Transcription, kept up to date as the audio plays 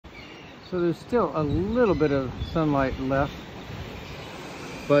So there's still a little bit of sunlight left,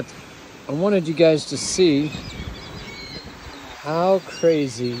 but I wanted you guys to see how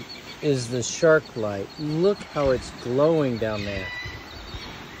crazy is the shark light. Look how it's glowing down there.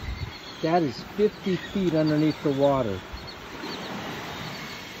 That is 50 feet underneath the water.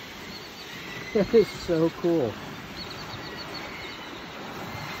 That is so cool.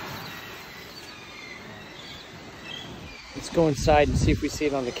 Let's go inside and see if we see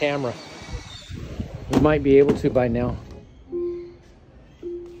it on the camera. We might be able to by now.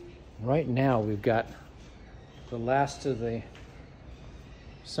 Right now we've got the last of the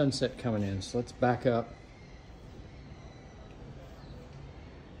sunset coming in, so let's back up.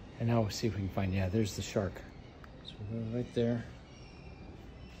 And now we'll see if we can find, yeah, there's the shark. So we're right there.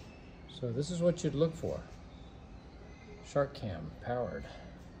 So this is what you'd look for. Shark cam powered.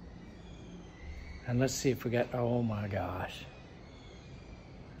 And let's see if we got, oh my gosh.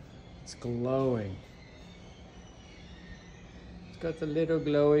 It's glowing. It's got the little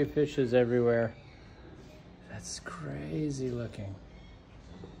glowy fishes everywhere. That's crazy looking.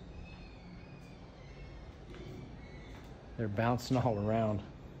 They're bouncing all around.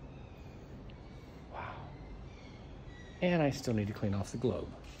 Wow. And I still need to clean off the globe.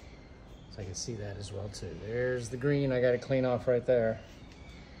 So I can see that as well too. There's the green I gotta clean off right there.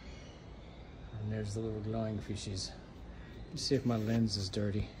 And there's the little glowing fishies. Let's see if my lens is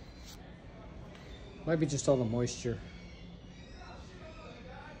dirty. Might be just all the moisture.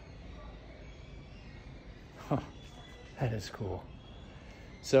 Huh, that is cool.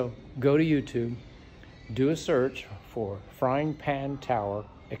 So go to YouTube, do a search for Frying Pan Tower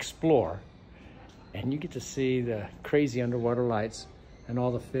Explore, and you get to see the crazy underwater lights and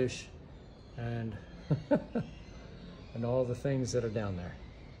all the fish and and all the things that are down there.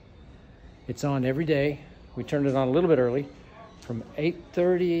 It's on every day. We turned it on a little bit early, from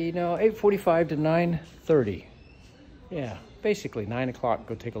 8:45 to 9:30. Yeah, basically 9 o'clock,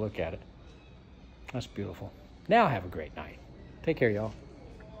 go take a look at it. That's beautiful. Now have a great night. Take care, y'all.